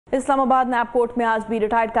इस्लामाबाद नैब court में आज भी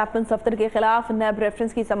रिटायर्ड कैप्टन सफ्दर के खिलाफ नैब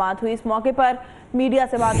रेफरेंस की समाअत हुई। इस मौके पर मीडिया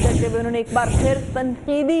से बात करते हुए उन्होंने एक बार फिर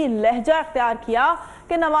तनकीदी लहजा इख्तियार किया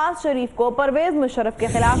कि नवाज शरीफ को परवेज मुशरफ के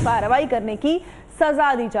खिलाफ कार्रवाई करने की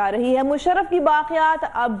सजा दी जा रही है। मुशरफ की बाकियात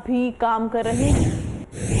अब भी काम कर रही है।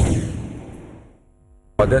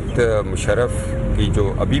 मदद मुशरफ की जो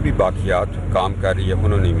अभी भी बाकियात काम कर रही है,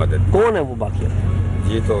 उन्होंने मदद। कौन है वो बाकियात?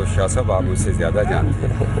 ये तो शाह साहब आप मुझसे ज़्यादा जानते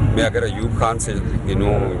हैं। मैं अगर अयूब खान से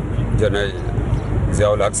गिनूँ, जनरल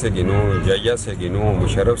ज़ियाउल हक से गिनूँ, जैया से गिनूँ,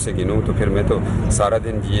 मुशरफ से गिनूँ, तो फिर मैं तो सारा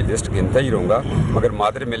दिन ये लिस्ट गिनता ही रहूँगा। मगर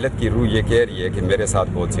मादर मिल्लत की रूह ये कह रही है कि मेरे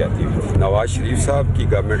साथ बहुत ज़्यादती हुई। नवाज शरीफ साहब की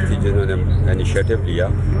गवर्नमेंट थी जिन्होंने इनिशिएटिव लिया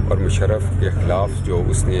और मुशरफ के ख़िलाफ़ जो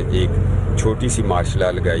उसने एक छोटी सी मार्शल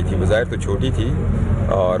लॉ लगाई थी, बज़ाहिर तो छोटी थी,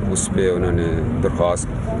 और उस पर उन्होंने दरख्वास्त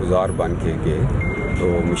गुजार बन के गए। तो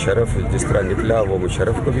मुशरफ जिस तरह निकला वो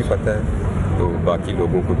मुशरफ को भी पता है, तो बाकी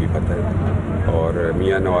लोगों को भी पता है। और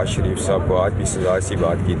मियां नवाज शरीफ साहब को आज भी सजा सी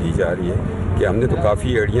बात की दी जा रही है कि हमने तो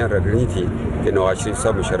काफ़ी एड़ियाँ रगड़ी थी कि नवाज शरीफ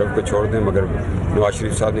साहब मुशरफ को छोड़ दें, मगर नवाज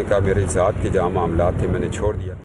शरीफ साहब ने कहा मेरे ज़ात के जहाँ मामलात थे मैंने छोड़ दिया।